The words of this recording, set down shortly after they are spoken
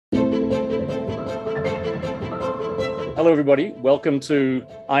Hello, everybody. Welcome to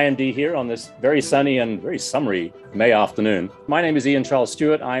IMD here on this very sunny and very summery May afternoon. My name is Ian Charles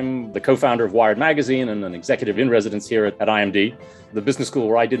Stewart. I'm the co-founder of Wired Magazine and an executive in residence here at IMD, the business school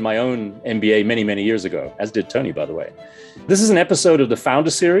where I did my own MBA many, many years ago, as did Tony, by the way. This is an episode of the Founder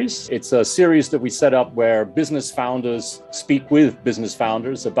Series. It's a series that we set up where business founders speak with business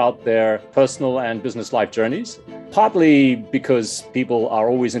founders about their personal and business life journeys, partly because people are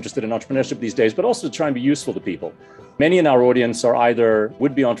always interested in entrepreneurship these days, but also to try and be useful to people. Many in our audience are either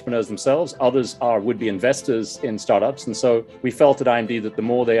would-be entrepreneurs themselves, others are would-be investors in startups. And so we felt at IMD that the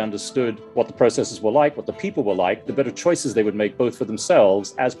more they understood what the processes were like, what the people were like, the better choices they would make both for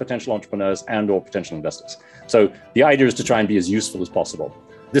themselves as potential entrepreneurs and or potential investors. So the idea is to try and be as useful as possible.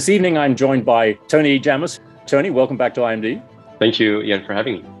 This evening, I'm joined by Tony Jamous. Tony, welcome back to IMD. Thank you, Ian, for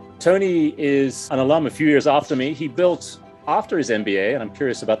having me. Tony is an alum a few years after me. He built, after his MBA, and I'm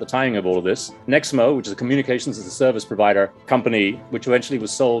curious about the timing of all of this, Nexmo, which is a communications as a service provider company, which eventually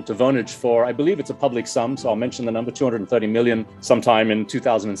was sold to Vonage for, I believe it's a public sum, so I'll mention the number, 230 million sometime in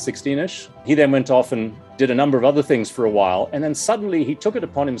 2016-ish. He then went off and did a number of other things for a while, and then suddenly he took it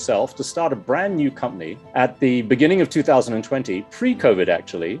upon himself to start a brand new company at the beginning of 2020, pre-COVID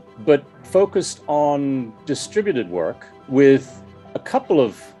actually, but focused on distributed work with a couple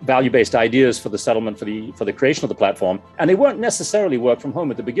of value-based ideas for the settlement, for the creation of the platform. And they weren't necessarily work from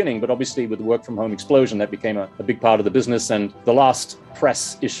home at the beginning, but obviously with the work from home explosion, that became a big part of the business. And the last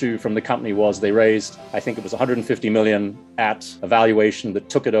press issue from the company was they raised, I think it was 150 million at a valuation that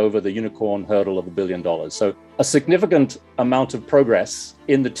took it over the unicorn hurdle of $1 billion. So a significant amount of progress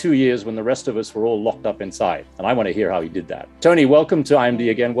in the 2 years when the rest of us were all locked up inside. And I want to hear how he did that. Tony, welcome to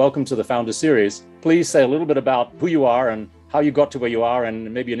IMD again. Welcome to the Founder Series. Please say a little bit about who you are and how you got to where you are,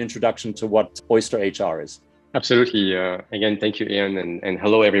 and maybe an introduction to what Oyster HR is. Absolutely. Again, thank you, Ian, and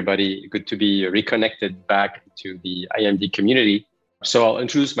hello, everybody. Good to be reconnected back to the IMD community. So I'll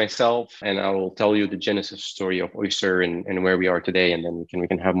introduce myself and I will tell you the genesis story of Oyster and where we are today, and then we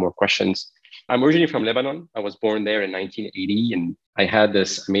can have more questions. I'm originally from Lebanon. I was born there in 1980, and I had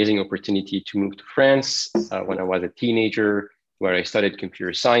this amazing opportunity to move to France when I was a teenager, where I studied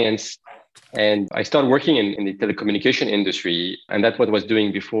computer science. And I started working in the telecommunication industry. And that's what I was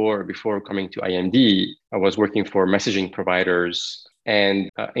doing before coming to IMD. I was working for messaging providers. And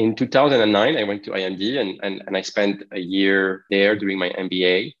in 2009, I went to IMD and I spent a year there doing my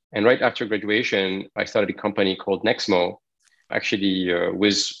MBA. And right after graduation, I started a company called Nexmo, actually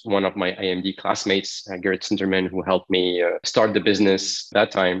with one of my IMD classmates, Gerrit Sinterman, who helped me start the business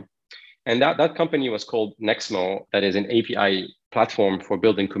that time. And that company was called Nexmo. That is an API platform for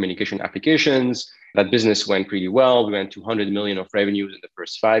building communication applications. That business went pretty well. We went to 100 million of revenues in the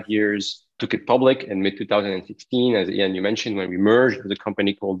first 5 years, took it public in mid-2016, as Ian, you mentioned, when we merged with a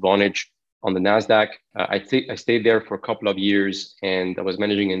company called Vonage on the NASDAQ. I stayed there for a couple of years and I was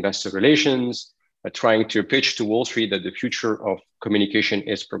managing investor relations, trying to pitch to Wall Street that the future of communication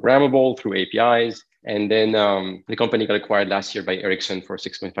is programmable through APIs. And then the company got acquired last year by Ericsson for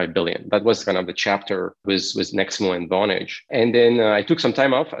 6.5 billion. That was kind of the chapter with Nexmo and Vonage. And then I took some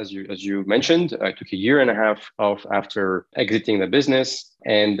time off, as you mentioned. I took a year and a half off after exiting the business.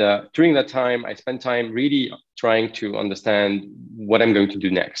 And during that time, I spent time really trying to understand what I'm going to do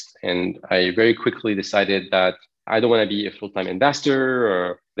next. And I very quickly decided that I don't want to be a full-time investor,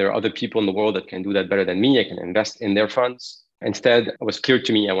 or there are other people in the world that can do that better than me. I can invest in their funds. Instead, it was clear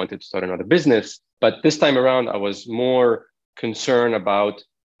to me I wanted to start another business. But this time around, I was more concerned about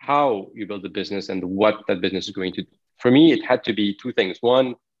how you build a business and what that business is going to do. For me, it had to be two things.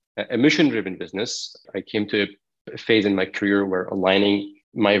 One, a mission-driven business. I came to a phase in my career where aligning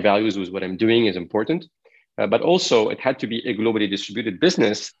my values with what I'm doing is important. But also, it had to be a globally distributed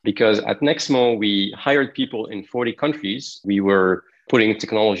business, because at Nexmo, we hired people in 40 countries. We were putting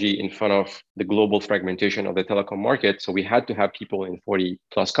technology in front of the global fragmentation of the telecom market. So we had to have people in 40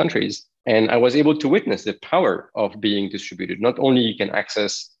 plus countries. And I was able to witness the power of being distributed. Not only you can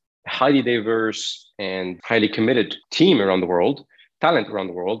access a highly diverse and highly committed team around the world, talent around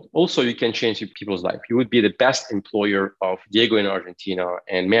the world, also you can change people's life. You would be the best employer of Diego in Argentina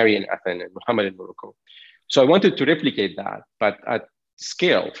and Mary in Athens and Mohammed in Morocco. So I wanted to replicate that, but at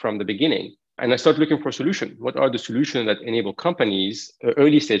scale from the beginning. And I started looking for solutions. What are the solutions that enable companies,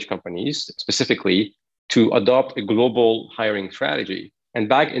 early stage companies specifically, to adopt a global hiring strategy? And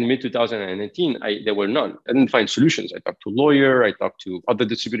back in mid-2019, there were none. I didn't find solutions. I talked to a lawyer, I talked to other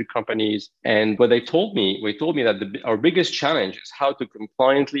distributed companies. And what they told me that our biggest challenge is how to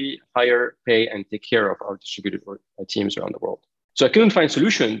compliantly hire, pay, and take care of our distributed teams around the world. So I couldn't find a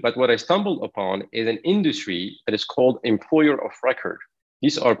solution, but what I stumbled upon is an industry that is called employer of record.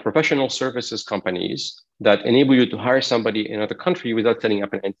 These are professional services companies that enable you to hire somebody in another country without setting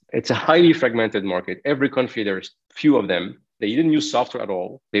up an entity. It's a highly fragmented market. Every country, there's few of them. They didn't use software at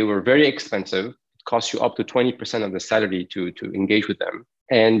all. They were very expensive. It costs you up to 20% of the salary to engage with them.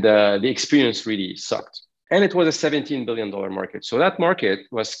 And the experience really sucked. And it was a $17 billion market. So that market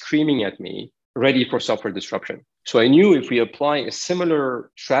was screaming at me, ready for software disruption. So I knew if we apply a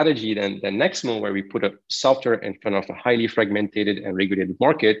similar strategy than Nexmo, where we put a software in front of a highly fragmented and regulated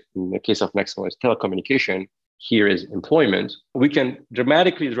market, in the case of Nexmo is telecommunication, here is employment, we can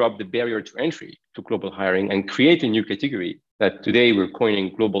dramatically drop the barrier to entry to global hiring and create a new category that today we're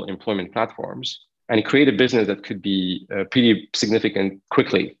coining global employment platforms, and create a business that could be pretty significant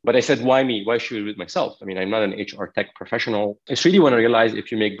quickly. But I said, why me? Why should I do it myself? I mean, I'm not an HR tech professional. It's really when I realized if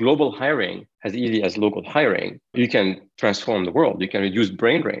you make global hiring as easy as local hiring, you can transform the world. You can reduce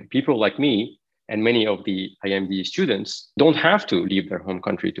brain drain. People like me and many of the IMD students don't have to leave their home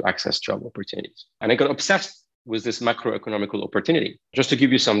country to access job opportunities. And I got obsessed with this macroeconomical opportunity. Just to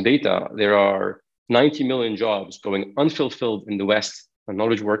give you some data, there are 90 million jobs going unfulfilled in the West,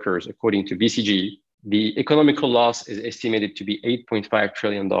 knowledge workers, according to BCG. The economical loss is estimated to be $8.5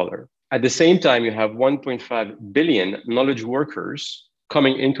 trillion. At the same time, you have 1.5 billion knowledge workers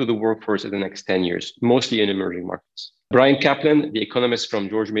coming into the workforce in the next 10 years, mostly in emerging markets. Brian Kaplan, the economist from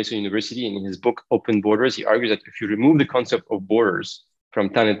George Mason University, in his book, Open Borders, he argues that if you remove the concept of borders from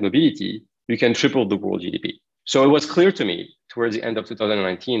talent mobility, you can triple the world GDP. So it was clear to me towards the end of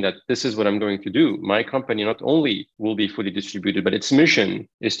 2019 that this is what I'm going to do. My company not only will be fully distributed, but its mission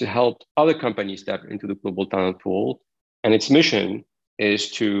is to help other companies step into the global talent pool. And its mission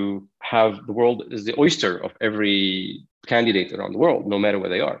is to have the world as the oyster of every candidate around the world, no matter where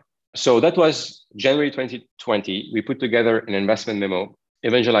they are. So that was January 2020. We put together an investment memo,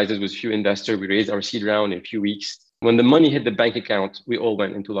 evangelized it with a few investors. We raised our seed round in a few weeks. When the money hit the bank account, we all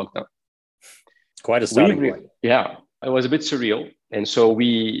went into lockdown. Quite a starting point. Yeah, it was a bit surreal. And so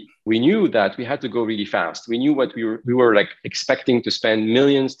we knew that we had to go really fast. We knew what we were like expecting to spend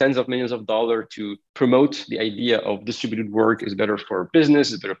millions, tens of millions of dollars to promote the idea of distributed work is better for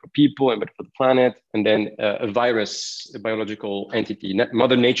business, is better for people, and better for the planet. And then a virus, a biological entity,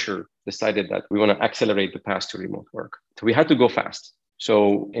 Mother Nature decided that we want to accelerate the path to remote work. So we had to go fast.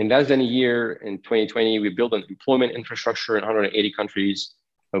 So in less than a year, in 2020, we built an employment infrastructure in 180 countries.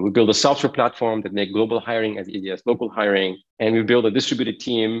 We build a software platform that makes global hiring as easy as local hiring. And we build a distributed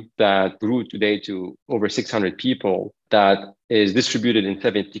team that grew today to over 600 people that is distributed in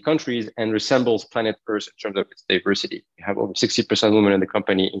 70 countries and resembles planet Earth in terms of its diversity. We have over 60% women in the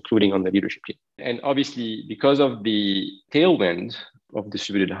company, including on the leadership team. And obviously, because of the tailwind of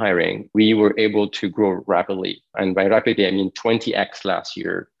distributed hiring, we were able to grow rapidly. And by rapidly, I mean 20x last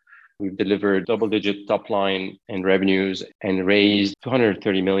year. We've delivered double-digit top line and revenues and raised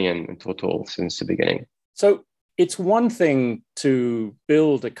 230 million in total since the beginning. So it's one thing to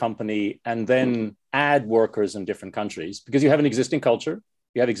build a company and then add workers in different countries because you have an existing culture,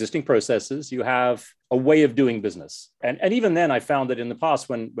 you have existing processes, you have a way of doing business. And even then, I found that in the past,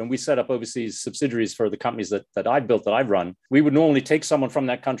 when we set up overseas subsidiaries for the companies that I built, that I've run, we would normally take someone from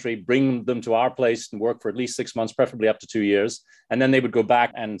that country, bring them to our place and work for at least 6 months, preferably up to 2 years. And then they would go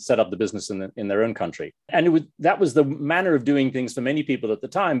back and set up the business in their own country. And that was the manner of doing things for many people at the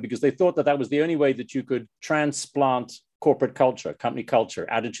time, because they thought that was the only way that you could transplant corporate culture, company culture,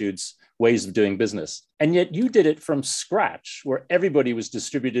 attitudes, ways of doing business. And yet you did it from scratch, where everybody was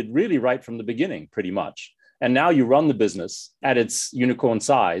distributed really right from the beginning, pretty much. And now you run the business at its unicorn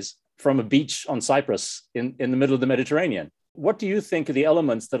size from a beach on Cyprus in the middle of the Mediterranean. What do you think are the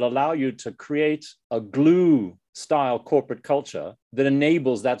elements that allow you to create a glue style corporate culture that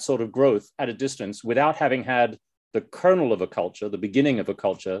enables that sort of growth at a distance without having had the kernel of a culture, the beginning of a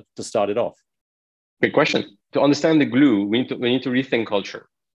culture to start it off? Great question. To understand the glue, we need to rethink culture.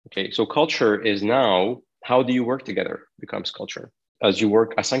 Okay, so culture is now how do you work together becomes culture. As you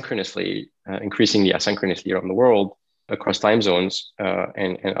work asynchronously, increasingly asynchronously around the world across time zones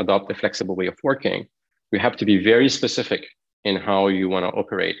and adopt a flexible way of working, we have to be very specific in how you want to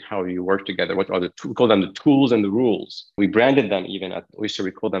operate, how you work together. What are we call them the tools and the rules. We branded them even at Oyster,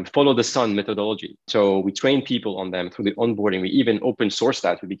 we call them follow the sun methodology. So we train people on them through the onboarding. We even open source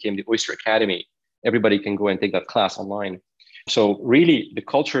that. We became the Oyster Academy. Everybody can go and take that class online. So really the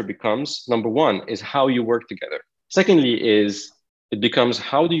culture becomes, number one, is how you work together. Secondly is it becomes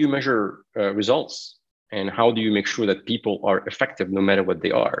how do you measure results and how do you make sure that people are effective no matter what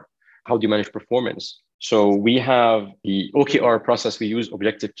they are? How do you manage performance? So we have the OKR process. We use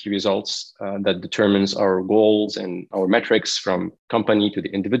objective key results that determines our goals and our metrics from company to the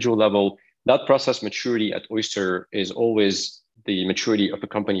individual level. That process maturity at Oyster is always the maturity of a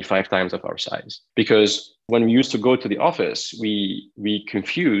company 5 times of our size. Because when we used to go to the office, we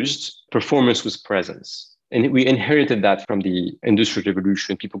confused performance with presence. And we inherited that from the Industrial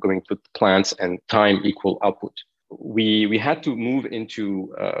Revolution, people going to plants and time equal output. We had to move into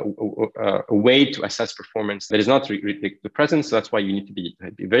a way to assess performance that is not the presence. So that's why you need to be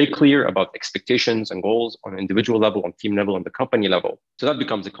very clear about expectations and goals on an individual level, on team level, on the company level. So that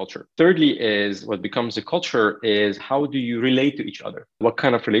becomes a culture. Thirdly, is what becomes a culture is how do you relate to each other? What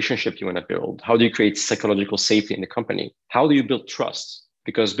kind of relationship you want to build? How do you create psychological safety in the company? How do you build trust?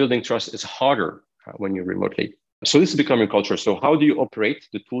 Because building trust is harder when you're remotely. So this is becoming culture. So how do you operate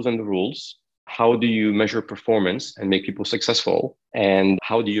the tools and the rules? How do you measure performance and make people successful? And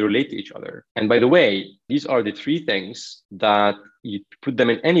how do you relate to each other? And by the way, these are the 3 things that you put them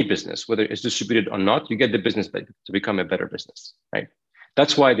in any business, whether it's distributed or not, you get the business to become a better business, right?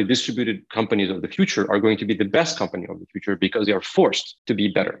 That's why the distributed companies of the future are going to be the best company of the future because they are forced to be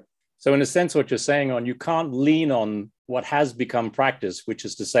better. So in a sense, what you're saying you can't lean on what has become practice, which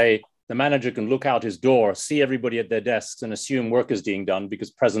is to say, the manager can look out his door, see everybody at their desks and assume work is being done because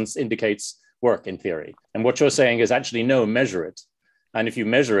presence indicates work in theory. And what you're saying is actually, no, measure it. And if you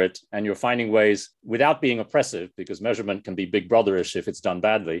measure it and you're finding ways without being oppressive, because measurement can be big brotherish if it's done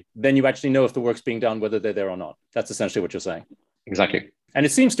badly, then you actually know if the work's being done, whether they're there or not. That's essentially what you're saying. Exactly. And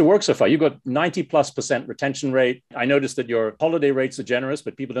it seems to work so far. You've got 90+% retention rate. I noticed that your holiday rates are generous,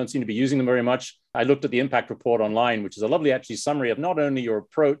 but people don't seem to be using them very much. I looked at the impact report online, which is a lovely actually summary of not only your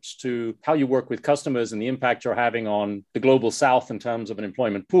approach to how you work with customers and the impact you're having on the global South in terms of an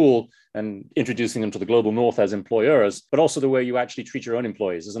employment pool and introducing them to the global North as employers, but also the way you actually treat your own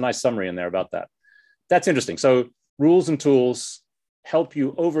employees. There's a nice summary in there about that. That's interesting. So rules and tools help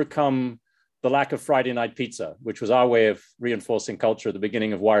you overcome the lack of Friday night pizza, which was our way of reinforcing culture at the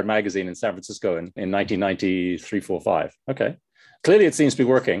beginning of Wired magazine in San Francisco in 1993, 4, 5. Okay. Clearly, it seems to be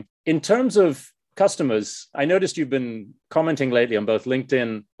working. In terms of customers, I noticed you've been commenting lately on both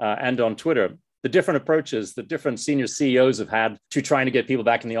LinkedIn and on Twitter, the different approaches that different senior CEOs have had to trying to get people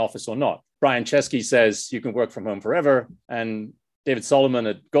back in the office or not. Brian Chesky says you can work from home forever. And David Solomon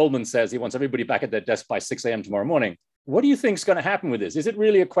at Goldman says he wants everybody back at their desk by 6 a.m. tomorrow morning. What do you think is going to happen with this? Is it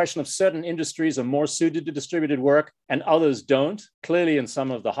really a question of certain industries are more suited to distributed work and others don't? Clearly, in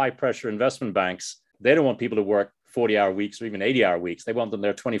some of the high pressure investment banks, they don't want people to work 40-hour weeks or even 80-hour weeks. They want them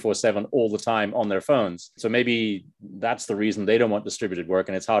there 24/7 all the time on their phones. So maybe that's the reason they don't want distributed work.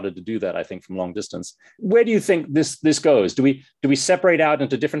 And it's harder to do that, I think, from long distance. Where do you think this goes? Do we separate out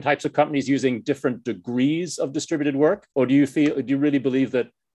into different types of companies using different degrees of distributed work? Or do you really believe that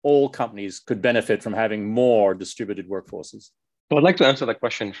all companies could benefit from having more distributed workforces? So I'd like to answer that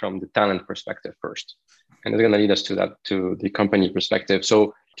question from the talent perspective first. And it's going to lead us to the company perspective.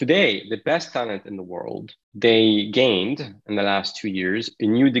 So today, the best talent in the world, they gained in the last 2 years a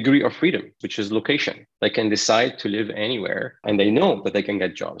new degree of freedom, which is location. They can decide to live anywhere and they know that they can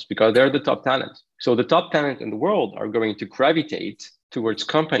get jobs because they're the top talent. So the top talent in the world are going to gravitate towards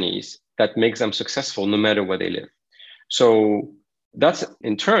companies that makes them successful no matter where they live. So that's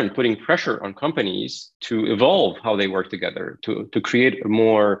in turn putting pressure on companies to evolve how they work together, to create a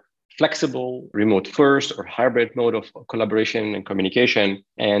more flexible, remote first or hybrid mode of collaboration and communication,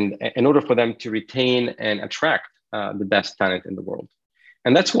 and in order for them to retain and attract the best talent in the world.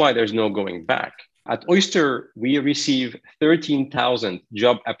 And that's why there's no going back. At Oyster, we receive 13,000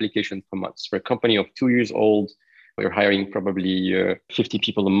 job applications per month. For a company of 2 years old, we're hiring probably 50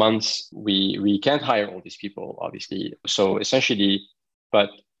 people a month. We can't hire all these people, obviously. So essentially, but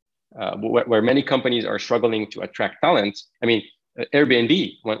where many companies are struggling to attract talent, I mean,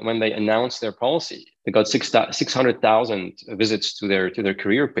 Airbnb, when they announced their policy, they got 600,000 visits to their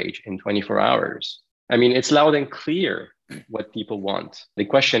career page in 24 hours. I mean, it's loud and clear what people want. The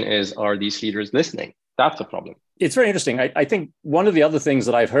question is, are these leaders listening? That's the problem. It's very interesting. I think one of the other things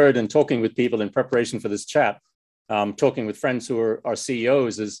that I've heard in talking with people in preparation for this chat, talking with friends who are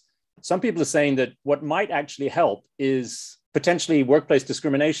CEOs, is some people are saying that what might actually help is potentially workplace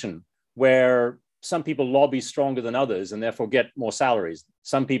discrimination, where some people lobby stronger than others and therefore get more salaries.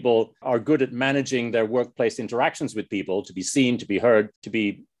 Some people are good at managing their workplace interactions with people to be seen, to be heard, to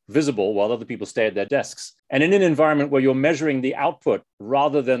be visible, while other people stay at their desks. And in an environment where you're measuring the output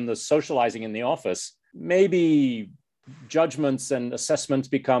rather than the socializing in the office, maybe judgments and assessments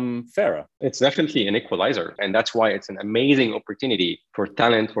become fairer. It's definitely an equalizer. And that's why it's an amazing opportunity for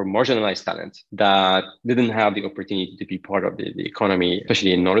talent, for marginalized talent that didn't have the opportunity to be part of the economy,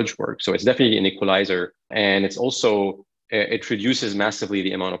 especially in knowledge work. So it's definitely an equalizer. And it's also, it reduces massively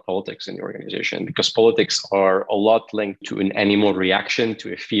the amount of politics in the organization, because politics are a lot linked to an animal reaction,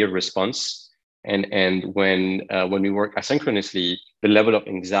 to a fear response. And when we work asynchronously, the level of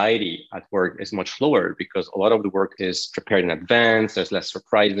anxiety at work is much lower because a lot of the work is prepared in advance. There's less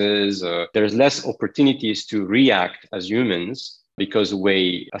surprises. There's less opportunities to react as humans because the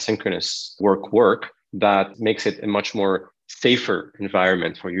way asynchronous work that makes it a much more safer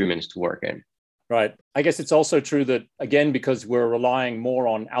environment for humans to work in. Right. I guess it's also true that, again, because we're relying more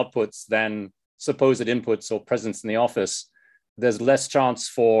on outputs than supposed inputs or presence in the office, there's less chance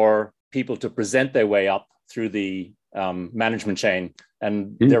for people to present their way up through the management chain,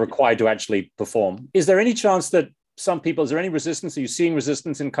 and they're required to actually perform. Is there any chance that is there any resistance? Are you seeing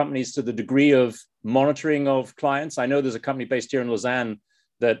resistance in companies to the degree of monitoring of clients? I know there's a company based here in Lausanne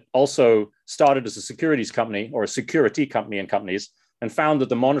that also started as a securities company or a security company in companies, and found that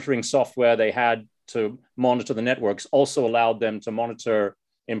the monitoring software they had to monitor the networks also allowed them to monitor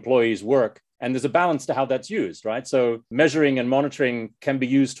employees' work. And there's a balance to how that's used, right? So measuring and monitoring can be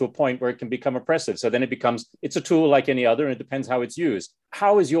used to a point where it can become oppressive. So then it's a tool like any other, and it depends how it's used.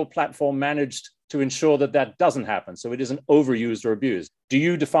 How is your platform managed to ensure that that doesn't happen, so it isn't overused or abused? Do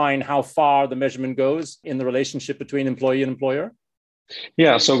you define how far the measurement goes in the relationship between employee and employer?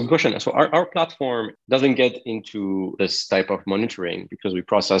 Yeah, so good question. So our platform doesn't get into this type of monitoring because we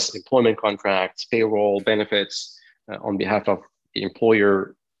process employment contracts, payroll, benefits on behalf of the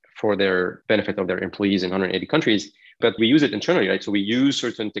employer for their benefit of their employees in 180 countries. But we use it internally, right? So we use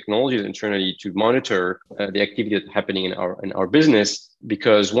certain technologies internally to monitor the activity that's happening in our business,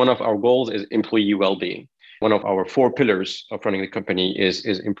 because one of our goals is employee well-being. One of our 4 pillars of running the company is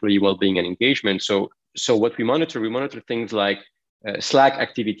employee well-being and engagement. So what we monitor things like Slack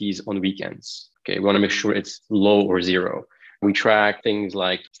activities on weekends. Okay, we want to make sure it's low or zero. We track things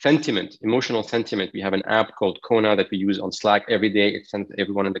like sentiment, emotional sentiment. We have an app called Kona that we use on Slack every day. It sends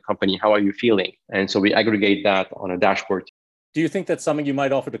everyone in the company, how are you feeling? And so we aggregate that on a dashboard. Do you think that's something you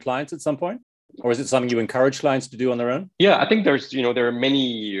might offer to clients at some point? Or is it something you encourage clients to do on their own? Yeah, I think there are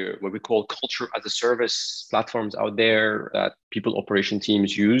many what we call culture as a service platforms out there that people operation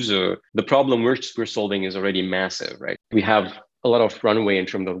teams use. The problem we're solving is already massive, right? We have a lot of runway in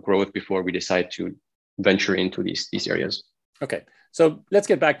terms of growth before we decide to venture into these areas. Okay, so let's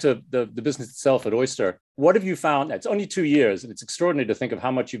get back to the business itself at Oyster. What have you found? It's only 2 years, and it's extraordinary to think of how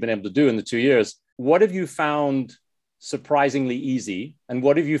much you've been able to do in the 2 years. What have you found surprisingly easy, and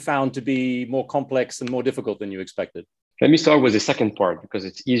what have you found to be more complex and more difficult than you expected? Let me start with the second part, because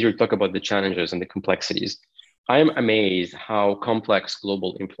it's easier to talk about the challenges and the complexities. I am amazed how complex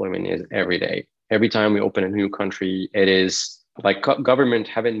global employment is every day. Every time we open a new country, it is like government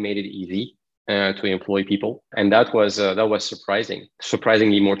haven't made it easy to employ people. And that was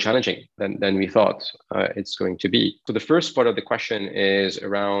surprisingly more challenging than we thought it's going to be. So the first part of the question is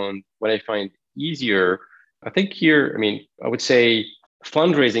around what I find easier. I think here, I would say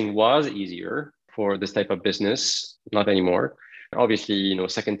fundraising was easier for this type of business, not anymore. Obviously,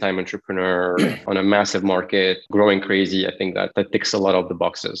 second time entrepreneur on a massive market, growing crazy. I think that ticks a lot of the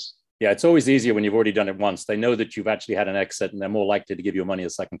boxes. Yeah, it's always easier when you've already done it once. They know that you've actually had an exit and they're more likely to give you money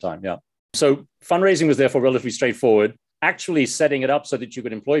a second time. Yeah. So fundraising was therefore relatively straightforward. Actually setting it up so that you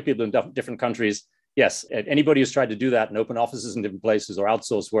could employ people in different countries. Yes, anybody who's tried to do that and open offices in different places or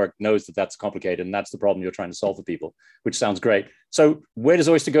outsource work knows that that's complicated, and that's the problem you're trying to solve for people, which sounds great. So where does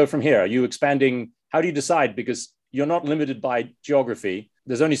Oyster go from here? Are you expanding? How do you decide? Because you're not limited by geography.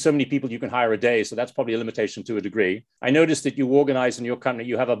 There's only so many people you can hire a day. So that's probably a limitation to a degree. I noticed that you organize in your company,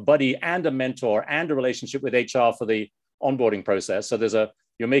 you have a buddy and a mentor and a relationship with HR for the onboarding process. So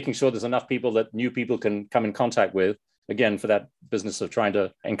you're making sure there's enough people that new people can come in contact with, again, for that business of trying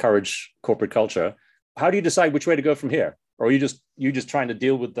to encourage corporate culture. How do you decide which way to go from here? Or are you just trying to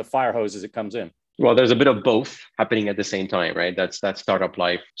deal with the fire hose as it comes in? Well, there's a bit of both happening at the same time, right? That's startup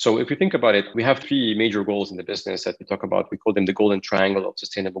life. So if you think about it, we have 3 major goals in the business that we talk about. We call them the golden triangle of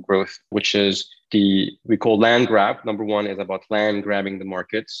sustainable growth, which is we call land grab. Number 1 is about land grabbing the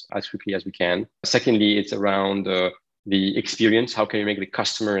markets as quickly as we can. Secondly, it's around the experience. How can you make the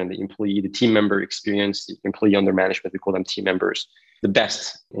customer and the employee, the team member experience, the employee under management, we call them team members, the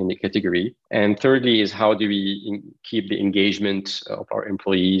best in the category. And thirdly is how do we keep the engagement of our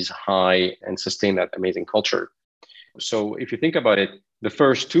employees high and sustain that amazing culture? So if you think about it, the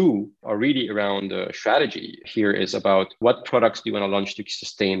first 2 are really around strategy. Here is about what products do you want to launch to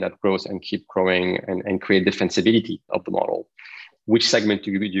sustain that growth and keep growing and create defensibility of the model. which segment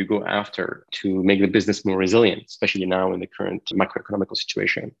do you go after to make the business more resilient, especially now in the current macroeconomic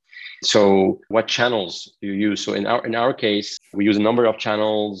situation. So what channels do you use? So in our case, we use a number of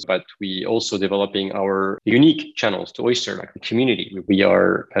channels, but we also developing our unique channels to Oyster, like the community. We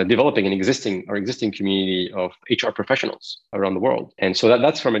are developing our existing community of HR professionals around the world. And so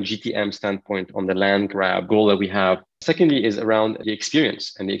that's from a GTM standpoint on the land grab goal that we have. Secondly is around the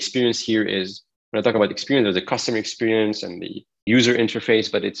experience. And the experience here is, when I talk about experience, there's a customer experience and the user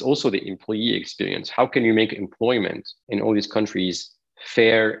interface, but it's also the employee experience. How can you make employment in all these countries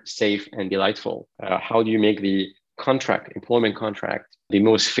fair, safe, and delightful? How do you make the employment contract, the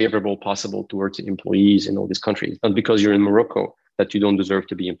most favorable possible towards the employees in all these countries? Not because you're in Morocco that you don't deserve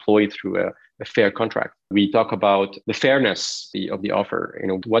to be employed through a fair contract. We talk about the fairness of the offer.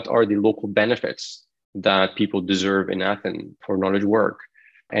 What are the local benefits that people deserve in Athens for knowledge work?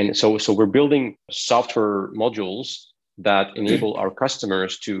 And so we're building software modules that enable our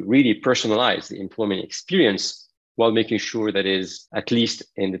customers to really personalize the employment experience while making sure that is at least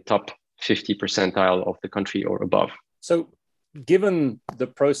in the top 50 percentile of the country or above. So given the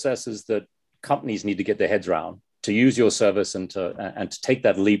processes that companies need to get their heads around to use your service and to take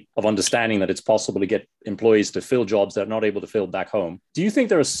that leap of understanding that it's possible to get employees to fill jobs they're not able to fill back home, do you think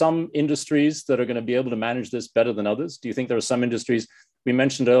there are some industries that are going to be able to manage this better than others? Do you think there are some industries, we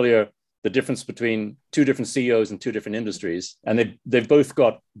mentioned earlier, the difference between two different CEOs in two different industries, and they've both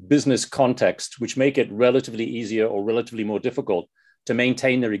got business context, which make it relatively easier or relatively more difficult to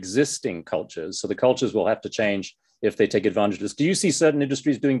maintain their existing cultures. So the cultures will have to change if they take advantage of this. Do you see certain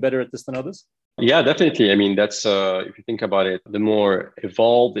industries doing better at this than others? Yeah, definitely. I mean, that's if you think about it, the more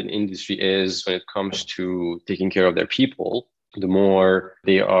evolved an industry is when it comes to taking care of their people, the more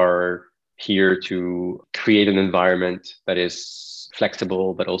they are here to create an environment that is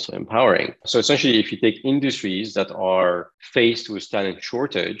flexible, but also empowering. So essentially, if you take industries that are faced with talent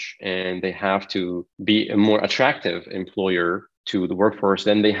shortage and they have to be a more attractive employer to the workforce,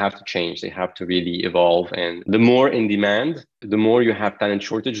 then they have to change. They have to really evolve. And the more in demand, the more you have talent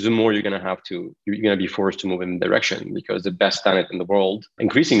shortage, the more you're going to be forced to move in the direction, because the best talent in the world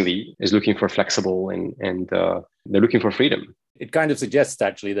increasingly is looking for flexible and they're looking for freedom. It kind of suggests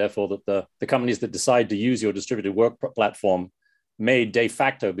actually, therefore, that the companies that decide to use your distributed work platform may de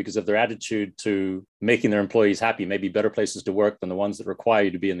facto, because of their attitude to making their employees happy, may be better places to work than the ones that require you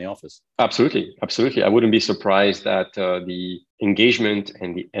to be in the office. Absolutely. I wouldn't be surprised that the engagement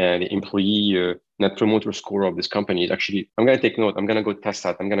and the employee net promoter score of this company is actually, I'm going to take note, I'm going to go test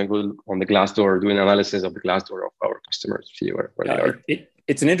that. I'm going to go on the Glassdoor, do an analysis of the Glassdoor of our customers, see where they are.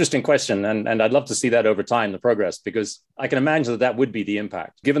 It's an interesting question, and I'd love to see that over time, the progress, because I can imagine that would be the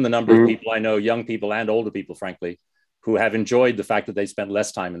impact, given the number of people I know, young people and older people, frankly, who have enjoyed the fact that they spent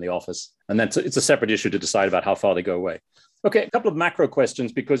less time in the office. And then it's a separate issue to decide about how far they go away. Okay, a couple of macro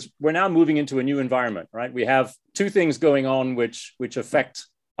questions, because we're now moving into a new environment, right? We have two things going on which affect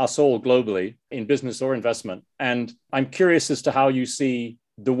us all globally in business or investment. And I'm curious as to how you see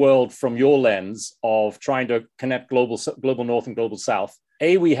the world from your lens of trying to connect global North and global South.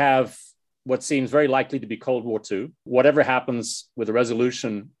 We have what seems very likely to be Cold War II. Whatever happens with a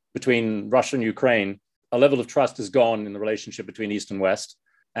resolution between Russia and Ukraine, a level of trust is gone in the relationship between East and West.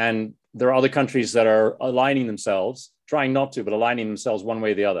 And there are other countries that are aligning themselves, trying not to, but aligning themselves one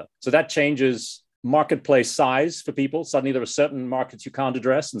way or the other. So that changes marketplace size for people. Suddenly there are certain markets you can't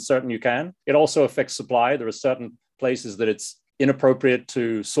address and certain you can. It also affects supply. There are certain places that it's inappropriate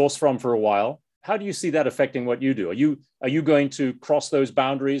to source from for a while. How do you see that affecting what you do? Are you going to cross those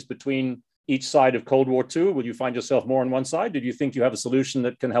boundaries between each side of Cold War II? Will you find yourself more on one side? Do you think you have a solution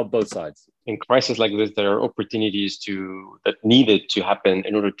that can help both sides? In crises like this, there are opportunities that needed to happen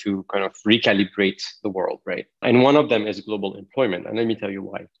in order to kind of recalibrate the world, right? And one of them is global employment. And let me tell you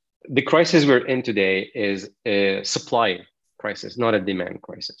why. The crisis we're in today is a supply crisis, not a demand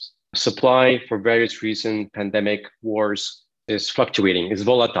crisis. Supply, for various reasons, pandemic, wars, is fluctuating, is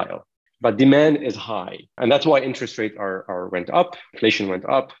volatile. But demand is high. And that's why interest rates went up, inflation went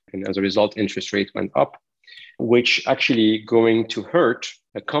up, and as a result, interest rates went up, which actually going to hurt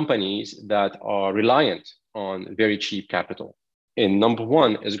the companies that are reliant on very cheap capital. And number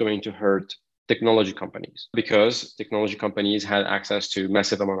one is going to hurt technology companies, because technology companies had access to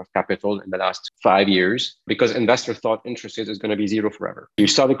massive amount of capital in the last 5 years, because investors thought interest rates is going to be zero forever. You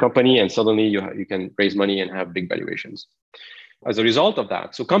start a company and suddenly you can raise money and have big valuations. As a result of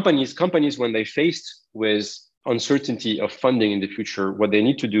that, so companies, when they faced with uncertainty of funding in the future, what they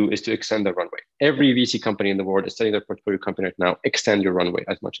need to do is to extend their runway. Every VC company in the world is telling their portfolio company right now, extend your runway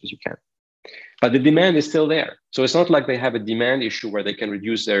as much as you can. But the demand is still there. So it's not like they have a demand issue where they can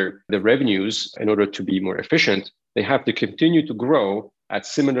reduce their revenues in order to be more efficient. They have to continue to grow at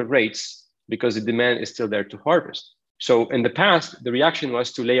similar rates because the demand is still there to harvest. So in the past, the reaction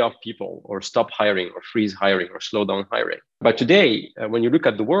was to lay off people or stop hiring or freeze hiring or slow down hiring. But today, when you look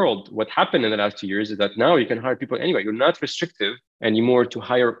at the world, what happened in the last 2 years is that now you can hire people anyway. You're not restrictive anymore to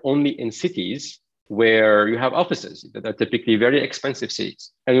hire only in cities where you have offices that are typically very expensive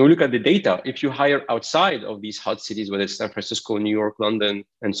cities. And when we look at the data, if you hire outside of these hot cities, whether it's San Francisco, New York, London,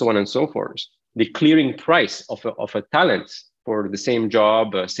 and so on and so forth, the clearing price of a talent for the same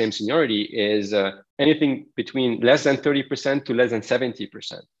job, same seniority is anything between less than 30% to less than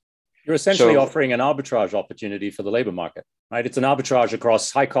 70%. You're essentially offering an arbitrage opportunity for the labor market, right? It's an arbitrage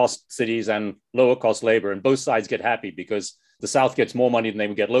across high cost cities and lower cost labor, and both sides get happy because the South gets more money than they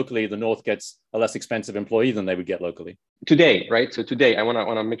would get locally. The North gets a less expensive employee than they would get locally. Today, right? So today, I want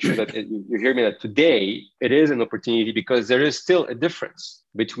to make sure that you hear me that today it is an opportunity because there is still a difference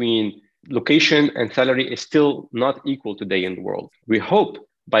between location and salary is still not equal today in the world. We hope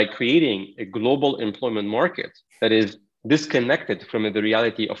by creating a global employment market that is disconnected from the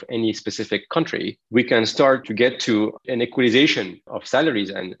reality of any specific country, we can start to get to an equalization of salaries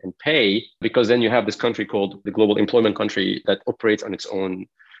and pay, because then you have this country called the global employment country that operates on its own.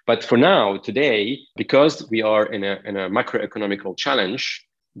 But for now, today, because we are in a macroeconomical challenge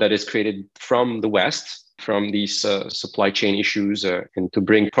that is created from the West, from these supply chain issues and to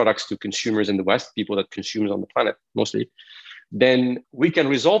bring products to consumers in the West, people that consume on the planet mostly, then we can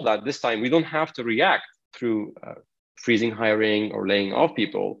resolve that this time. We don't have to react through freezing hiring or laying off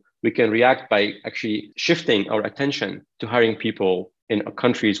people. We can react by actually shifting our attention to hiring people in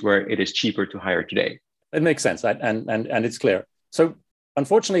countries where it is cheaper to hire today. It makes sense, and it's clear. So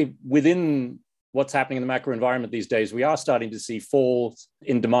unfortunately, within what's happening in the macro environment these days, we are starting to see falls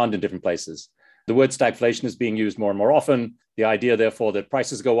in demand in different places. The word stagflation is being used more and more often. The idea, therefore, that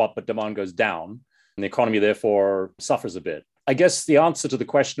prices go up, but demand goes down, and the economy, therefore, suffers a bit. I guess the answer to the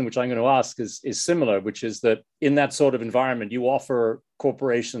question, which I'm going to ask, is similar, which is that in that sort of environment, you offer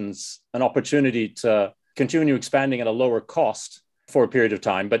corporations an opportunity to continue expanding at a lower cost for a period of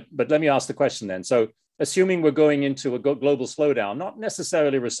time. But let me ask the question then. So assuming we're going into a global slowdown, not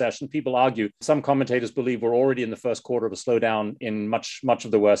necessarily a recession, people argue, some commentators believe we're already in the first quarter of a slowdown in much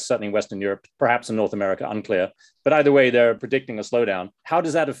of the West, certainly in Western Europe, perhaps in North America, unclear. But either way, they're predicting a slowdown. How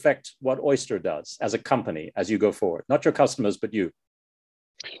does that affect what Oyster does as a company as you go forward? Not your customers, but you.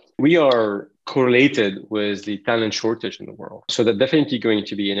 We are correlated with the talent shortage in the world. So that's definitely going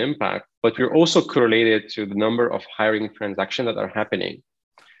to be an impact, but we're also correlated to the number of hiring transactions that are happening.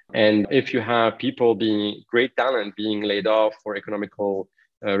 And if you have people being great talent being laid off for economical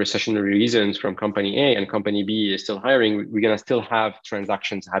recessionary reasons from company A and company B is still hiring, we're going to still have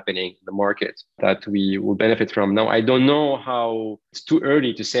transactions happening in the market that we will benefit from. Now, I don't know how, it's too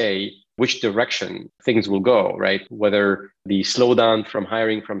early to say which direction things will go, right? Whether the slowdown from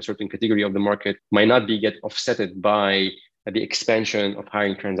hiring from a certain category of the market might not be get offsetted by the expansion of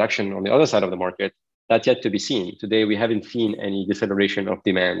hiring transaction on the other side of the market. That's yet to be seen. Today, we haven't seen any deceleration of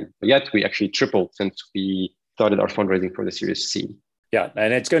demand, but yet we actually tripled since we started our fundraising for the Series C. Yeah,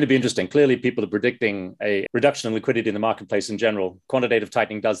 and it's going to be interesting. Clearly, people are predicting a reduction in liquidity in the marketplace in general. Quantitative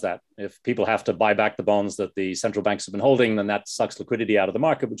tightening does that. If people have to buy back the bonds that the central banks have been holding, then that sucks liquidity out of the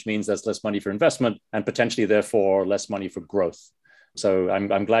market, which means there's less money for investment and potentially, therefore, less money for growth. So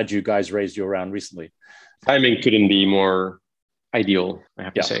I'm glad you guys raised your round recently. Timing couldn't be more ideal, I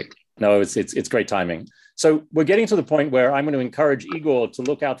have to say. No, it's great timing. So we're getting to the point where I'm going to encourage Igor to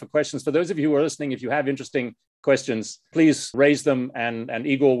look out for questions. For those of you who are listening, if you have interesting questions, please raise them and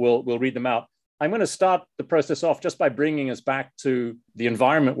Igor will read them out. I'm going to start the process off just by bringing us back to the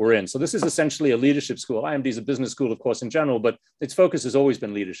environment we're in. So this is essentially a leadership school. IMD is a business school, of course, in general, but its focus has always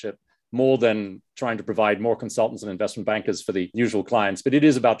been leadership, more than trying to provide more consultants and investment bankers for the usual clients. But it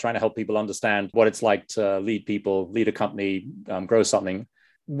is about trying to help people understand what it's like to lead people, lead a company, grow something.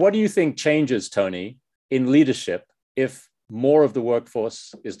 What do you think changes, Tony, in leadership if more of the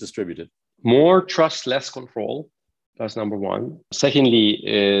workforce is distributed? More trust, less control. That's number one. Secondly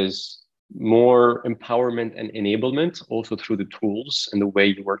is more empowerment and enablement, also through the tools and the way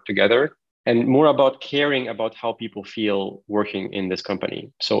you work together. And more about caring about how people feel working in this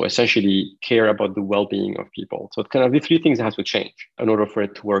company. So essentially care about the well-being of people. So it's kind of the three things that have to change in order for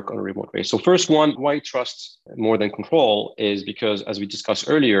it to work on a remote way. So first one, why trust more than control is because, as we discussed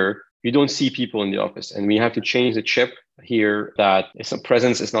earlier, you don't see people in the office. And we have to change the chip here that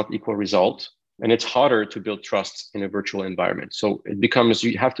presence is not equal result. And it's harder to build trust in a virtual environment. So it becomes,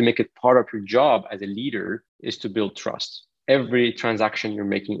 you have to make it part of your job as a leader is to build trust. every transaction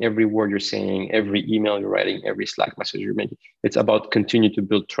you're making, every word you're saying, every email you're writing, every Slack message you're making. It's about continue to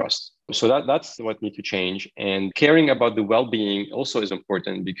build trust. So that's what needs to change. And caring about the well-being also is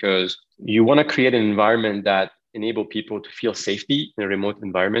important, because you want to create an environment that enable people to feel safety in a remote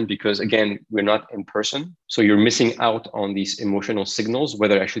environment, because again, we're not in person. So you're missing out on these emotional signals,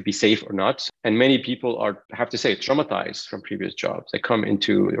 whether I should be safe or not. And many people are, I have to say, traumatized from previous jobs. They come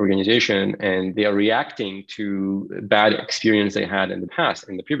into the organization and they are reacting to bad experience they had in the past,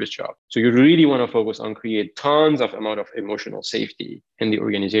 in the previous job. So you really want to focus on create tons of amount of emotional safety in the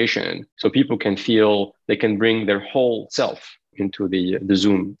organization, so people can feel they can bring their whole self into the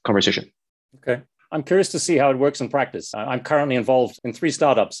Zoom conversation. Okay. I'm curious to see how it works in practice. I'm currently involved in 3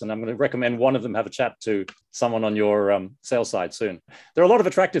 startups, and I'm going to recommend one of them have a chat to someone on your sales side soon. There are a lot of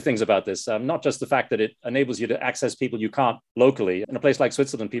attractive things about this, not just the fact that it enables you to access people you can't locally. In a place like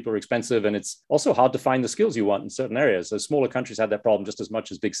Switzerland, people are expensive, and it's also hard to find the skills you want in certain areas. So smaller countries have that problem just as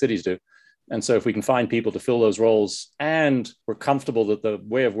much as big cities do. And so if we can find people to fill those roles, and we're comfortable that the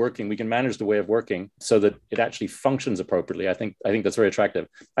way of working, we can manage the way of working so that it actually functions appropriately, I think that's very attractive.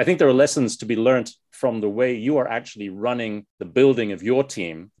 I think there are lessons to be learned from the way you are actually running the building of your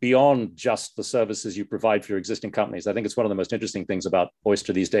team beyond just the services you provide for your existing companies. I think it's one of the most interesting things about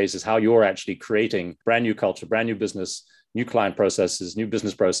Oyster these days is how you're actually creating brand new culture, brand new business, new client processes, new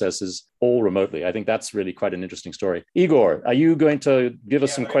business processes, all remotely. I think that's really quite an interesting story. Igor, are you going to give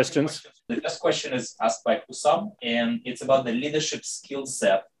us some questions? The first question is asked by Hussam, and it's about the leadership skill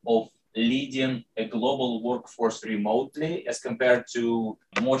set of leading a global workforce remotely as compared to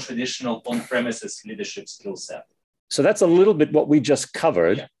more traditional on-premises leadership skill set. So that's a little bit what we just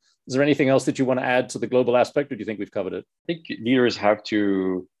covered. Yeah. Is there anything else that you want to add to the global aspect, or do you think we've covered it? I think leaders have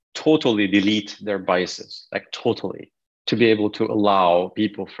to totally delete their biases, like totally, to be able to allow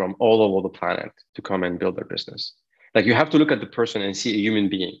people from all over the planet to come and build their business. Like you have to look at the person and see a human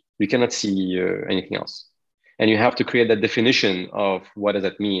being. You cannot see anything else. And you have to create that definition of what does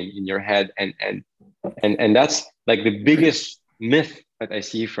that mean in your head. And that's like the biggest myth that I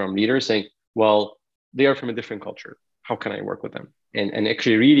see from leaders saying, well, they are from a different culture. How can I work with them? And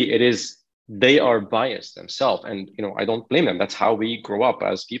actually really it is, they are biased themselves. And, I don't blame them. That's how we grow up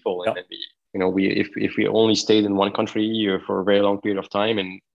as people. And then if we only stayed in one country for a very long period of time,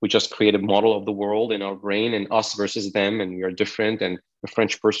 and we just create a model of the world in our brain and us versus them, and we are different, and a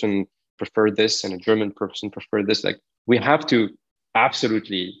French person prefer this and a German person prefer this, like we have to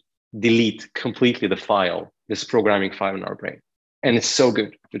absolutely delete completely this programming file in our brain. And it's so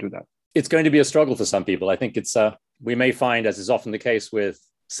good to do that. It's going to be a struggle for some people. I think it's, we may find, as is often the case with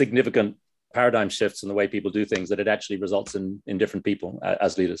significant paradigm shifts in the way people do things, that it actually results in different people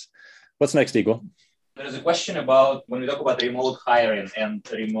as leaders. What's next, Igor? There is a question about when we talk about remote hiring and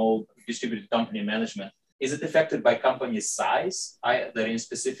remote distributed company management. Is it affected by company size? Are there any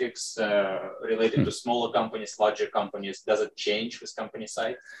specifics related to smaller companies, larger companies? Does it change with company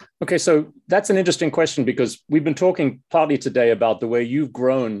size? Okay, so that's an interesting question, because we've been talking partly today about the way you've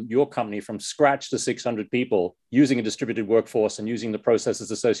grown your company from scratch to 600 people using a distributed workforce and using the processes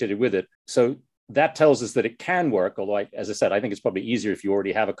associated with it. So that tells us that it can work, although, as I said, I think it's probably easier if you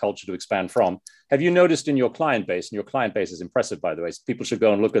already have a culture to expand from. Have you noticed in your client base, and your client base is impressive, by the way, so people should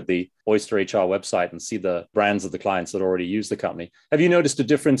go and look at the Oyster HR website and see the brands of the clients that already use the company. Have you noticed a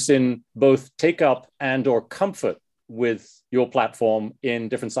difference in both take-up and or comfort with your platform in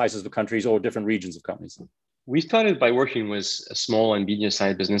different sizes of countries or different regions of companies? We started by working with small and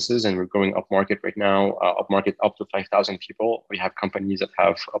medium-sized businesses, and we're going up market right now, up market up to 5,000 people. We have companies that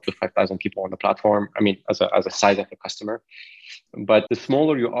have up to 5,000 people on the platform. I mean, as a size of a customer. But the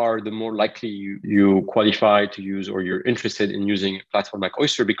smaller you are, the more likely you qualify to use, or you're interested in using a platform like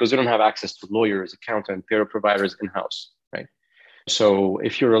Oyster, because they don't have access to lawyers, accountants, payroll providers in-house, right? So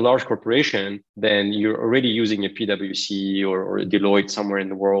if you're a large corporation, then you're already using a PwC or a Deloitte somewhere in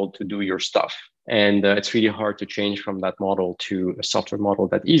the world to do your stuff. And it's really hard to change from that model to a software model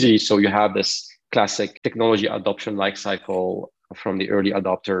that easy. So you have this classic technology adoption life cycle from the early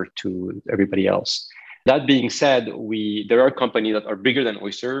adopter to everybody else. That being said, there are companies that are bigger than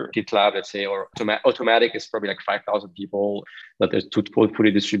Oyster, GitLab, let's say, or Automatic is probably like 5,000 people that is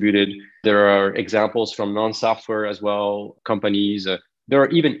fully distributed. There are examples from non-software as well, companies. There are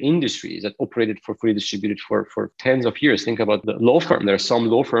even industries that operated for fully distributed for tens of years. Think about the law firm. There are some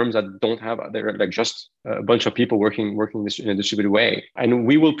law firms that don't have, they're like just a bunch of people working this in a distributed way. And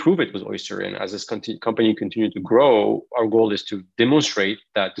we will prove it with Oyster. And as this company continues to grow, our goal is to demonstrate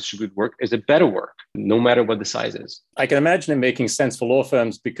that distributed work is a better work, no matter what the size is. I can imagine it making sense for law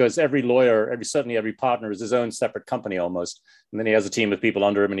firms because every lawyer, certainly every partner is his own separate company almost. And then he has a team of people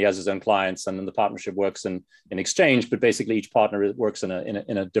under him and he has his own clients, and then the partnership works in exchange, but basically each partner works in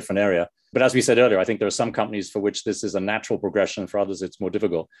a different area. But as we said earlier, I think there are some companies for which this is a natural progression. For others, it's more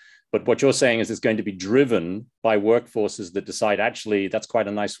difficult. But what you're saying is it's going to be driven by workforces that decide, actually, that's quite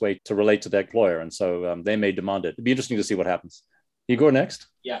a nice way to relate to their employer. And so they may demand it. It'd be interesting to see what happens. Igor, next.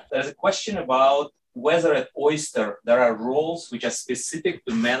 Yeah, there's a question about whether at Oyster there are roles which are specific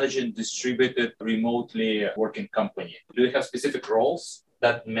to managing distributed remotely working company. Do you have specific roles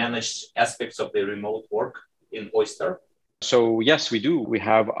that manage aspects of the remote work in Oyster? So yes, we do. We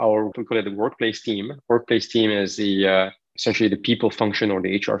have we call it the workplace team. Workplace team is essentially the people function or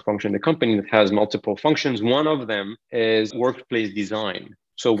the HR function in the company that has multiple functions. One of them is workplace design.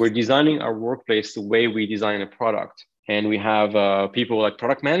 So we're designing our workplace the way we design a product. And we have people like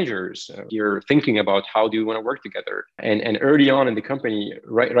product managers here thinking about how do you want to work together. And early on in the company,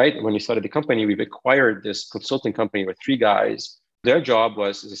 right when we started the company, we've acquired this consulting company with 3 guys. Their job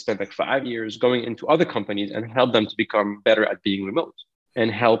was to spend like 5 years going into other companies and help them to become better at being remote and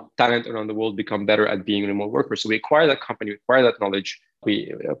help talent around the world become better at being remote workers. So we acquired that company, we acquired that knowledge,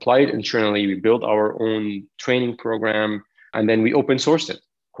 we applied it internally, we built our own training program, and then we open sourced it,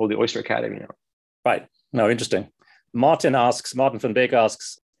 called the Oyster Academy now. Right. No, interesting. Martin van Beek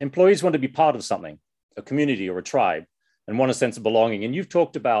asks, employees want to be part of something, a community or a tribe, and want a sense of belonging. And you've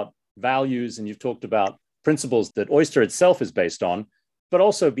talked about values and you've talked about principles that Oyster itself is based on, but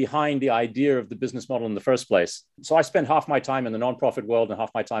also behind the idea of the business model in the first place. So I spend half my time in the nonprofit world and half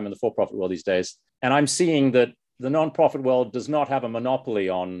my time in the for-profit world these days. And I'm seeing that the nonprofit world does not have a monopoly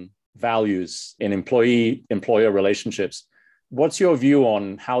on values in employee-employer relationships. What's your view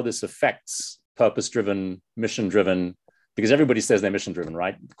on how this affects purpose-driven, mission-driven? Because everybody says they're mission-driven,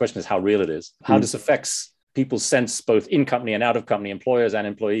 right? The question is how real it is. How this affects people's sense, both in company and out of company, employers and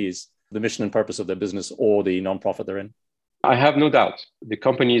employees, the mission and purpose of their business or the nonprofit they're in? I have no doubt the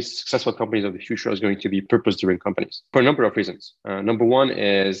successful companies of the future are going to be purpose-driven companies for a number of reasons. Number one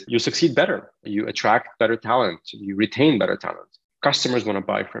is you succeed better. You attract better talent. You retain better talent. Customers want to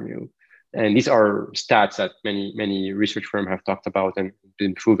buy from you. And these are stats that many research firms have talked about and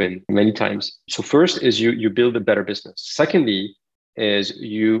been proven many times. So first is you build a better business. Secondly is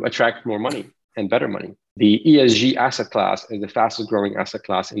you attract more money and better money. The ESG asset class is the fastest growing asset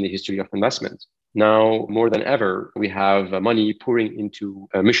class in the history of investment. Now, more than ever, we have money pouring into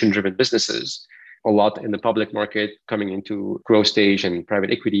mission-driven businesses, a lot in the public market coming into growth stage and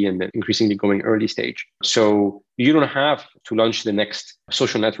private equity and then increasingly going early stage. So you don't have to launch the next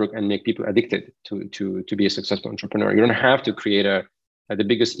social network and make people addicted to be a successful entrepreneur. You don't have to create the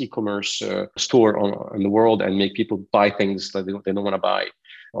biggest e-commerce store in the world and make people buy things that they don't want to buy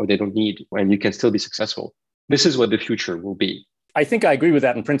or they don't need, and you can still be successful. This is what the future will be. I think I agree with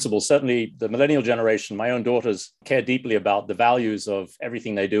that in principle. Certainly the millennial generation, my own daughters, care deeply about the values of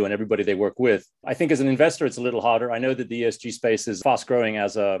everything they do and everybody they work with. I think as an investor, it's a little harder. I know that the ESG space is fast growing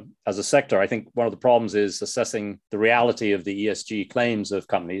as a sector. I think one of the problems is assessing the reality of the ESG claims of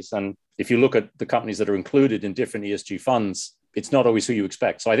companies. And if you look at the companies that are included in different ESG funds, it's not always who you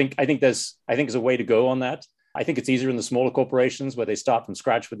expect. So I think there's a way to go on that. I think it's easier in the smaller corporations where they start from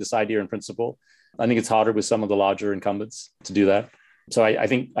scratch with this idea in principle. I think it's harder with some of the larger incumbents to do that. So I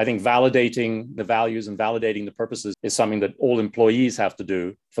think validating the values and validating the purposes is something that all employees have to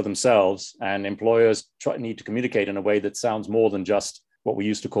do for themselves, and employers need to communicate in a way that sounds more than just what we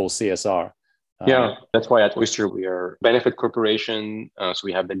used to call CSR. Yeah, that's why at Oyster we are a benefit corporation. So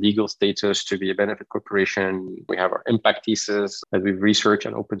we have the legal status to be a benefit corporation. We have our impact thesis that we've researched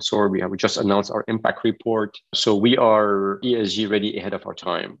and open source. We just announced our impact report. So we are ESG ready ahead of our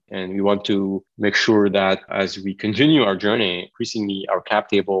time. And we want to make sure that as we continue our journey, increasingly our cap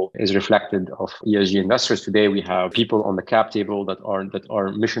table is reflected of ESG investors. Today, we have people on the cap table that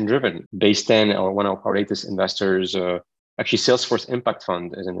are mission driven. Base 10 or one of our latest investors, actually Salesforce Impact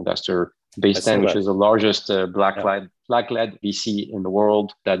Fund is an investor. Base 10, which is the largest Black-led VC in the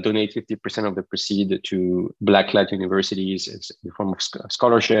world that donate 50% of the proceeds to Black-led universities in the form of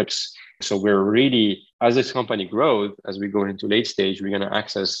scholarships. So we're really, as this company grows, as we go into late stage, we're going to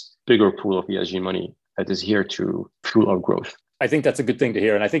access bigger pool of ESG money that is here to fuel our growth. I think that's a good thing to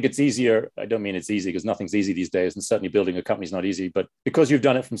hear. And I think it's easier. I don't mean it's easy because nothing's easy these days. And certainly building a company is not easy. But because you've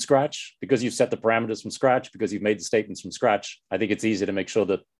done it from scratch, because you've set the parameters from scratch, because you've made the statements from scratch, I think it's easy to make sure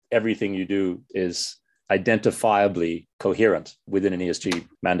that everything you do is identifiably coherent within an ESG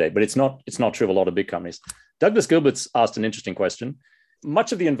mandate. But it's not true of a lot of big companies. Douglas Gilbert's asked an interesting question.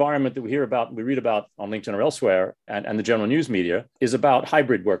 Much of the environment that we read about on LinkedIn or elsewhere, and the general news media, is about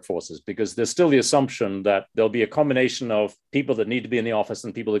hybrid workforces, because there's still the assumption that there'll be a combination of people that need to be in the office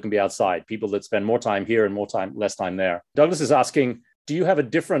and people that can be outside, people that spend more time here and less time there. Douglas is asking, do you have a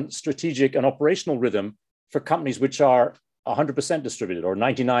different strategic and operational rhythm for companies which are 100% distributed or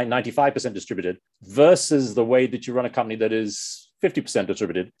 99, 95% distributed versus the way that you run a company that is 50%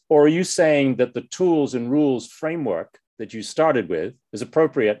 distributed? Or are you saying that the tools and rules framework that you started with is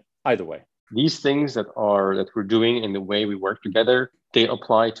appropriate either way? These things that we're doing and the way we work together, they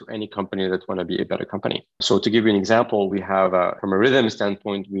apply to any company that want to be a better company. So to give you an example, we have, from a rhythm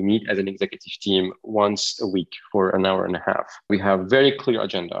standpoint, we meet as an executive team once a week for an hour and a half. We have very clear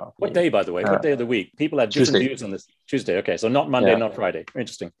agenda. What day, by the way? What day of the week? People have different views on this. Tuesday. Okay. So not Monday, not Friday.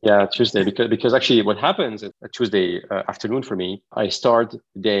 Interesting. Yeah, Tuesday. Because actually what happens is Tuesday afternoon for me, I start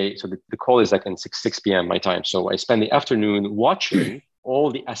the day. So the call is like at 6 p.m. my time. So I spend the afternoon watching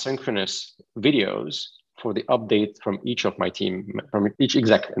all the asynchronous videos for the update from each of my team, from each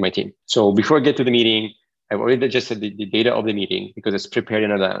exec in my team. So before I get to the meeting, I've already digested the data of the meeting because it's prepared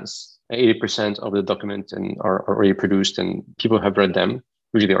in advance. 80% of the documents are already produced and people have read them.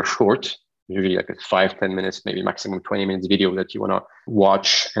 Usually they are short, usually like a 5-10 minutes, maybe maximum 20 minutes video that you want to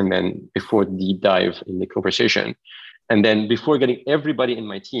watch. And then before the deep dive in the conversation. And then before getting everybody in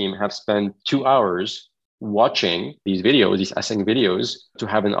my team have spent 2 hours watching these videos, these async videos, to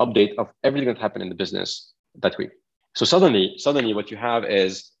have an update of everything that happened in the business that week. So suddenly what you have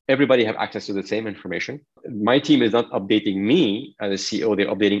is everybody have access to the same information. My team is not updating me as a CEO,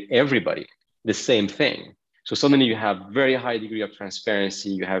 they're updating everybody the same thing. So suddenly you have very high degree of transparency,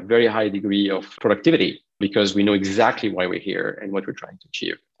 you have very high degree of productivity because we know exactly why we're here and what we're trying to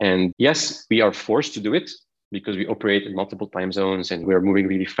achieve. And yes, we are forced to do it because we operate in multiple time zones and we're moving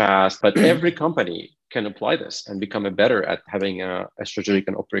really fast. But every company can apply this and become better at having a strategic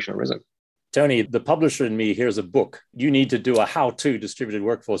and operational rhythm. Tony, the publisher in me here's a book. You need to do a how-to distributed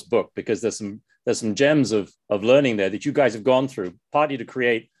workforce book because there's some gems of learning there that you guys have gone through, partly to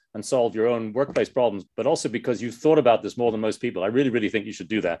create and solve your own workplace problems, but also because you've thought about this more than most people. I really, really think you should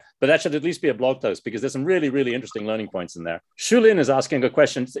do that. But that should at least be a blog post because there's some really, really interesting learning points in there. Shulin is asking a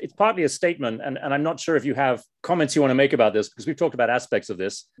question. It's partly a statement, and I'm not sure if you have comments you want to make about this because we've talked about aspects of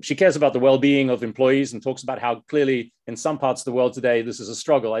this. She cares about the well-being of employees and talks about how clearly in some parts of the world today, this is a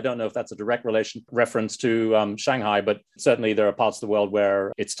struggle. I don't know if that's a direct reference to Shanghai, but certainly there are parts of the world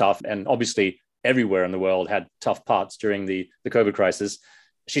where it's tough. And obviously everywhere in the world had tough parts during the COVID crisis.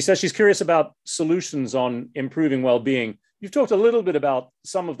 She says she's curious about solutions on improving well-being. You've talked a little bit about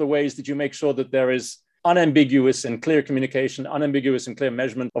some of the ways that you make sure that there is unambiguous and clear communication, unambiguous and clear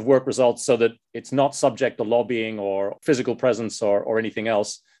measurement of work results so that it's not subject to lobbying or physical presence or anything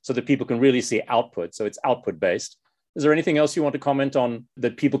else, so that people can really see output. So it's output-based. Is there anything else you want to comment on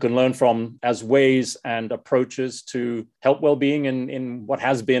that people can learn from as ways and approaches to help well-being in what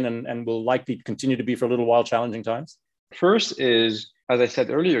has been and will likely continue to be for a little while challenging times? First is, as I said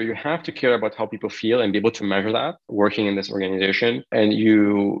earlier, you have to care about how people feel and be able to measure that working in this organization. And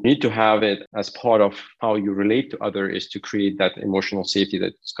you need to have it as part of how you relate to others is to create that emotional safety that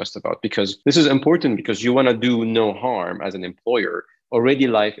I discussed about. Because this is important because you want to do no harm as an employer. Already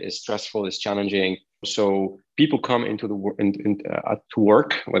life is stressful, is challenging. So people come into to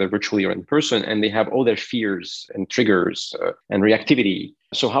work, whether virtually or in person, and they have all their fears and triggers and reactivity.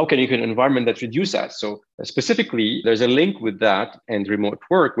 So how can you create an environment that reduces that? So specifically, there's a link with that and remote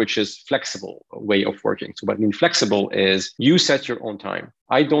work, which is flexible way of working. So what I mean flexible is you set your own time.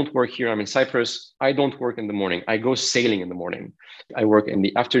 I don't work here. I'm in Cyprus. I don't work in the morning. I go sailing in the morning. I work in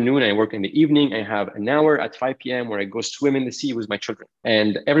the afternoon. I work in the evening. I have an hour at 5 p.m. where I go swim in the sea with my children.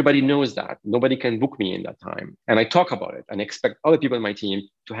 And everybody knows that. Nobody can book me in that time. And I talk about it and expect other people in my team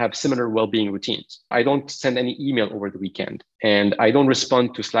to have similar well-being routines. I don't send any email over the weekend. And I don't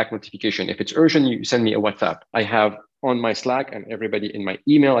respond to Slack notification. If it's urgent, you send me a WhatsApp. I have on my Slack and everybody in my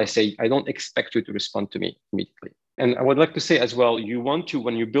email, I say, I don't expect you to respond to me immediately. And I would like to say as well, you want to,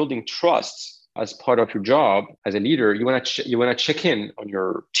 when you're building trust as part of your job as a leader, you want to check in on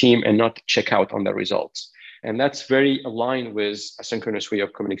your team and not check out on the results. And that's very aligned with a synchronous way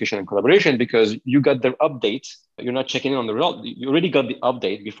of communication and collaboration because you got the update. You're not checking in on the result. You already got the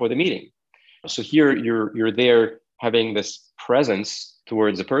update before the meeting. So here you're there having this presence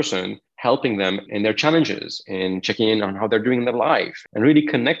towards the person, helping them in their challenges and checking in on how they're doing in their life and really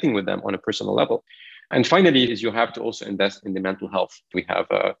connecting with them on a personal level. And finally, is you have to also invest in the mental health. We have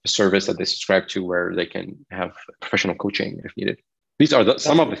a service that they subscribe to where they can have professional coaching if needed. These are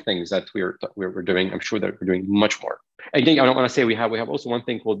some of the things that we're doing. I'm sure that we're doing much more. Again, I want to say we have also one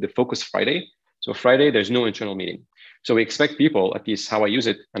thing called the Focus Friday. So Friday, there's no internal meeting. So we expect people, at least how I use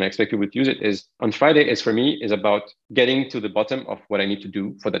it, and I expect people to use it, is on Friday is for me is about getting to the bottom of what I need to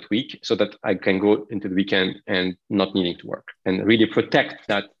do for that week so that I can go into the weekend and not needing to work and really protect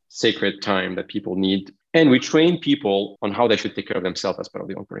that sacred time that people need. And we train people on how they should take care of themselves as part of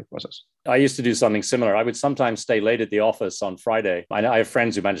the onboarding process. I used to do something similar. I would sometimes stay late at the office on Friday. I have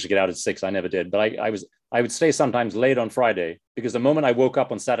friends who managed to get out at 6. I never did, but I would stay sometimes late on Friday because the moment I woke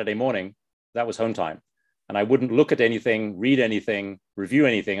up on Saturday morning, that was home time. And I wouldn't look at anything, read anything, review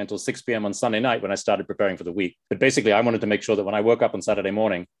anything until 6 p.m. on Sunday night when I started preparing for the week. But basically, I wanted to make sure that when I woke up on Saturday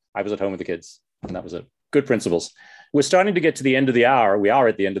morning, I was at home with the kids. And that was it. Good principles. We're starting to get to the end of the hour. We are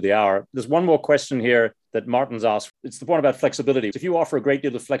at the end of the hour. There's one more question here that Martin's asked. It's the point about flexibility. If you offer a great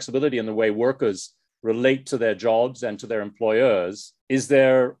deal of flexibility in the way workers relate to their jobs and to their employers, is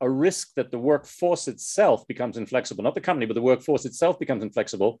there a risk that the workforce itself becomes inflexible? Not the company, but the workforce itself becomes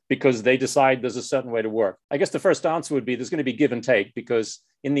inflexible because they decide there's a certain way to work. I guess the first answer would be there's going to be give and take because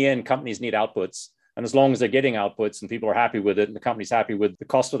in the end, companies need outputs. And as long as they're getting outputs and people are happy with it and the company's happy with the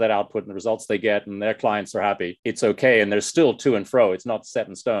cost of that output and the results they get and their clients are happy, it's okay. And there's still to and fro. It's not set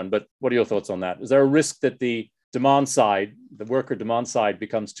in stone. But what are your thoughts on that? Is there a risk that the demand side, the worker demand side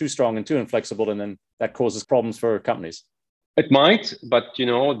becomes too strong and too inflexible, and then that causes problems for companies? It might, but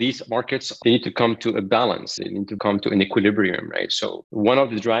these markets, they need to come to a balance. They need to come to an equilibrium, right? So one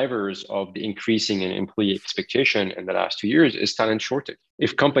of the drivers of the increasing in employee expectation in the last 2 years is talent shortage.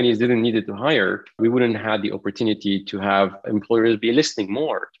 If companies didn't need to hire, we wouldn't have the opportunity to have employers be listening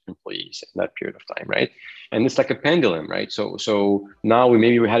more to employees in that period of time, right? And it's like a pendulum, right? So now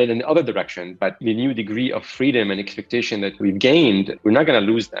we're headed in the other direction, but the new degree of freedom and expectation that we've gained, we're not going to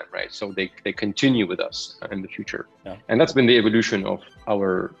lose them, right? So they continue with us in the future. Yeah. And that's been the evolution of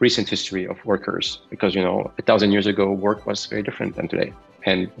our recent history of workers, because 1,000 years ago, work was very different than today,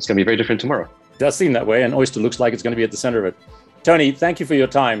 and it's going to be very different tomorrow. It does seem that way, and Oyster looks like it's going to be at the center of it. Tony, thank you for your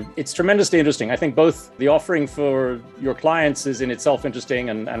time. It's tremendously interesting. I think both the offering for your clients is in itself interesting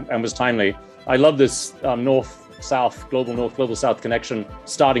and was timely. I love this north-south, global-north, global-south connection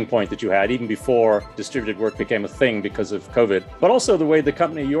starting point that you had even before distributed work became a thing because of COVID, but also the way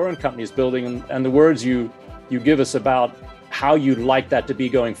your own company is building and the words you give us about how you'd like that to be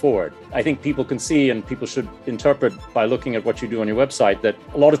going forward. I think people can see and people should interpret by looking at what you do on your website that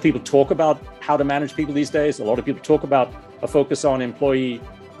a lot of people talk about how to manage people these days. A lot of people talk about a focus on employee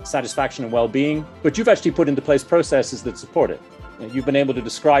satisfaction and well-being, but you've actually put into place processes that support it. You've been able to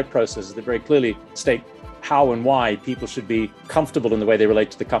describe processes that very clearly state how and why people should be comfortable in the way they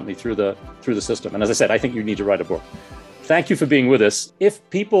relate to the company through the system. And as I said, I think you need to write a book. Thank you for being with us. If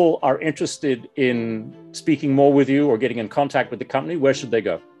people are interested in speaking more with you or getting in contact with the company, where should they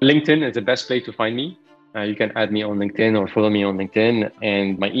go? LinkedIn is the best place to find me. You can add me on LinkedIn or follow me on LinkedIn,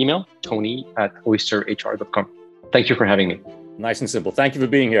 and my email, tony@oysterhr.com. Thank you for having me. Nice and simple. Thank you for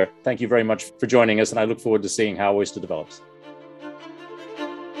being here. Thank you very much for joining us, and I look forward to seeing how Oyster develops.